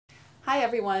Hi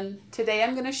everyone! Today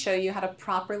I'm going to show you how to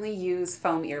properly use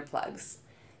foam earplugs.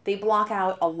 They block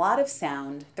out a lot of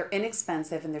sound, they're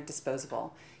inexpensive, and they're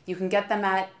disposable. You can get them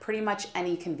at pretty much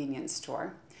any convenience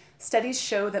store. Studies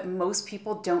show that most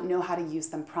people don't know how to use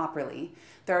them properly.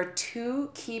 There are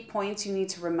two key points you need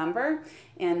to remember,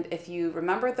 and if you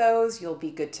remember those, you'll be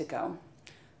good to go.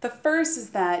 The first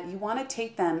is that you want to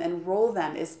take them and roll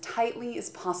them as tightly as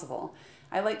possible.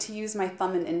 I like to use my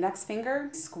thumb and index finger,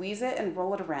 squeeze it and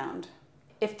roll it around.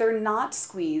 If they're not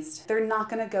squeezed, they're not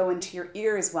going to go into your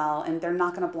ear as well, and they're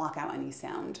not going to block out any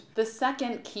sound. The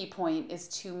second key point is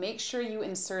to make sure you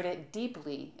insert it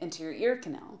deeply into your ear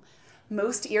canal.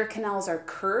 Most ear canals are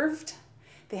curved.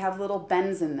 They have little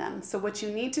bends in them. So what you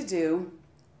need to do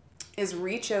is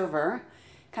reach over,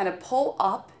 kind of pull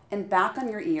up and back on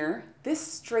your ear. This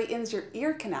straightens your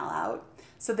ear canal out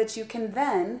so that you can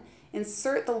then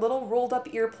insert the little rolled up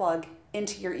earplug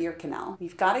into your ear canal.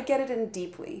 You've got to get it in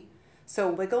deeply. So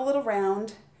wiggle it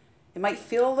around. It might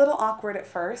feel a little awkward at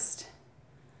first,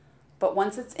 but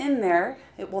once it's in there,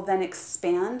 it will then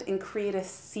expand and create a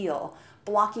seal,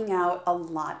 blocking out a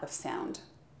lot of sound.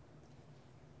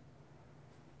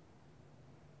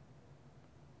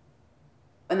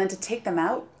 And then to take them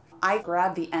out, I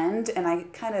grab the end and I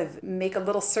kind of make a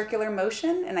little circular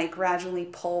motion and I gradually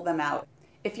pull them out.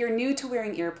 If you're new to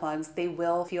wearing earplugs, they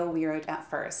will feel weird at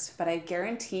first, but I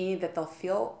guarantee that they'll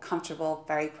feel comfortable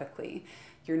very quickly.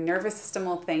 Your nervous system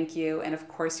will thank you, and of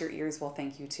course your ears will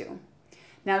thank you too.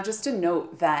 Now, just to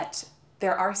note that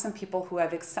there are some people who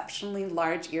have exceptionally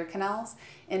large ear canals,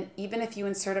 and even if you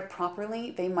insert it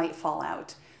properly, they might fall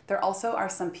out. There also are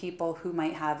some people who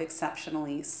might have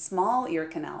exceptionally small ear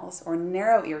canals or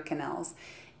narrow ear canals,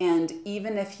 and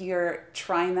even if you're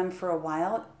trying them for a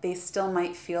while, they still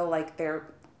might feel like they're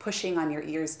pushing on your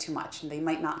ears too much and they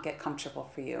might not get comfortable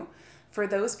for you. For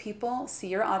those people, see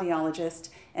your audiologist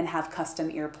and have custom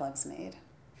earplugs made.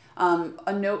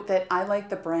 A note that I like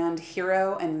the brand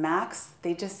Hearos and Mack.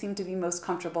 They just seem to be most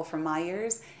comfortable for my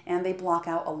ears and they block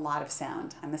out a lot of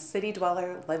sound. I'm a city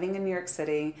dweller living in New York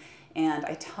City, and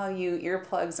I tell you,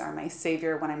 earplugs are my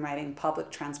savior when I'm riding public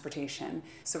transportation.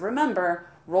 So remember,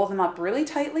 roll them up really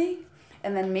tightly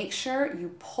and then make sure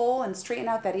you pull and straighten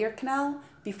out that ear canal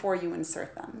before you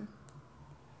insert them.